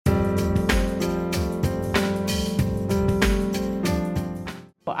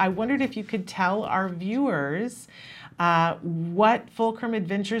I wondered if you could tell our viewers what Fulcrum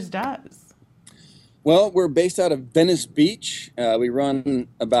Adventures does. Well, we're based out of Venice Beach. We run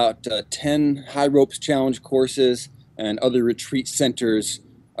about 10 high ropes challenge courses and other retreat centers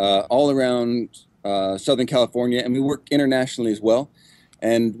all around Southern California, and we work internationally as well.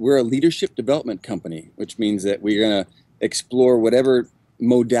 And we're a leadership development company, which means that we're going to explore whatever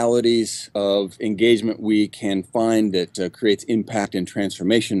modalities of engagement we can find that creates impact and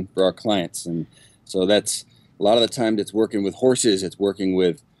transformation for our clients. And so that's a lot of the time it's working with horses, it's working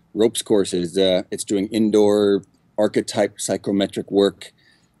with ropes courses, it's doing indoor archetype psychometric work.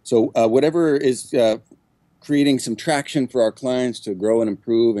 So whatever is creating some traction for our clients to grow and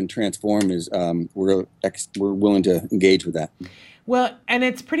improve and transform is we're willing to engage with that. Well, and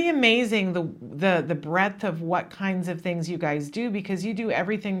it's pretty amazing the breadth of what kinds of things you guys do, because you do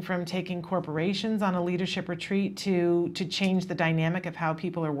everything from taking corporations on a leadership retreat to change the dynamic of how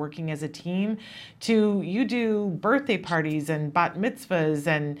people are working as a team, to you do birthday parties and bat mitzvahs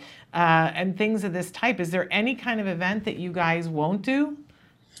and things of this type. Is there any kind of event that you guys won't do?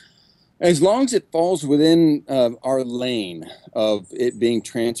 As long as it falls within our lane of it being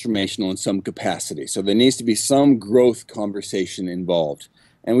transformational in some capacity. So there needs to be some growth conversation involved.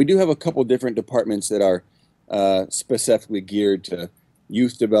 And we do have a couple different departments that are specifically geared to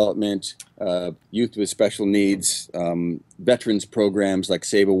youth development, youth with special needs, veterans programs like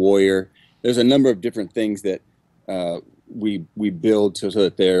Save a Warrior. There's a number of different things that we build so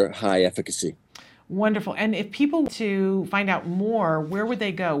that they're high efficacy. Wonderful. And if people want to find out more, where would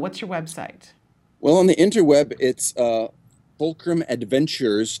they go? What's your website? Well, on the interweb, it's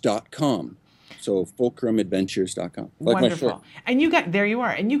fulcrumadventures.com. So fulcrumadventures.com. Wonderful. And you got, there you are.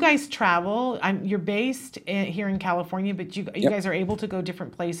 And you guys travel. You're based here in California, but you Yep. guys are able to go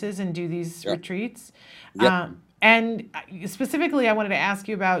different places and do these Yep. retreats. Yep. And specifically, I wanted to ask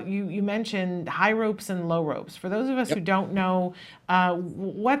you about, you mentioned high ropes and low ropes. For those of us who Yep. don't know,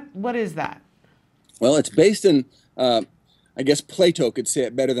 what is that? Well, it's based in, I guess Plato could say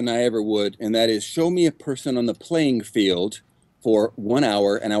it better than I ever would, and that is, show me a person on the playing field for 1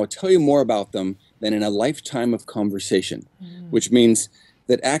 hour, and I will tell you more about them than in a lifetime of conversation, which means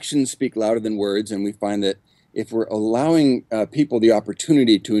that actions speak louder than words, and we find that if we're allowing people the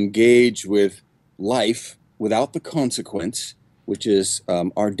opportunity to engage with life without the consequence, which is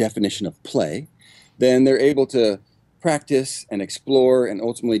our definition of play, then they're able to practice and explore and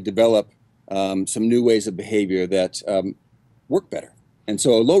ultimately develop some new ways of behavior that work better. And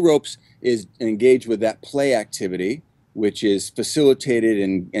so low ropes is engaged with that play activity, which is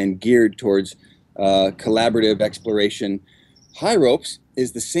facilitated and geared towards collaborative exploration. High ropes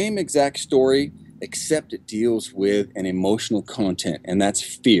is the same exact story, except it deals with an emotional content, and that's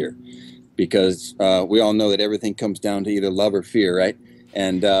fear. Because we all know that everything comes down to either love or fear, right?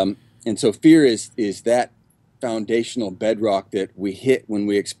 And so fear is that foundational bedrock that we hit when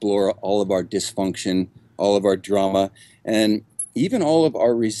we explore all of our dysfunction, all of our drama, and even all of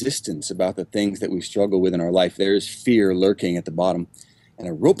our resistance about the things that we struggle with in our life. There is fear lurking at the bottom. And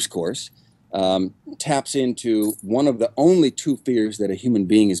a ropes course taps into one of the only two fears that a human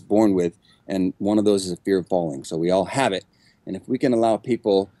being is born with, and one of those is a fear of falling. So we all have it. And if we can allow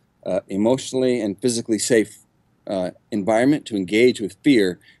people emotionally and physically safe environment to engage with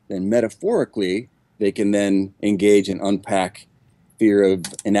fear, then metaphorically, they can then engage and unpack fear of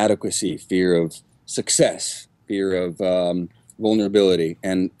inadequacy, fear of success, fear of vulnerability.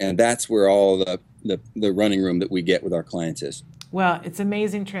 And that's where all the running room that we get with our clients is. Well, it's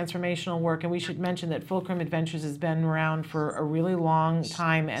amazing transformational work, and we should mention that Fulcrum Adventures has been around for a really long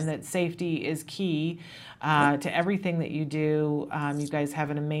time, and that safety is key to everything that you do. You guys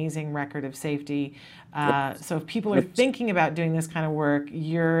have an amazing record of safety. So if people are thinking about doing this kind of work,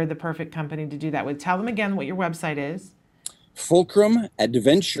 you're the perfect company to do that with. Tell them again what your website is.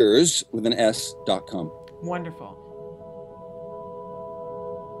 fulcrumadventures with an S.com. Wonderful.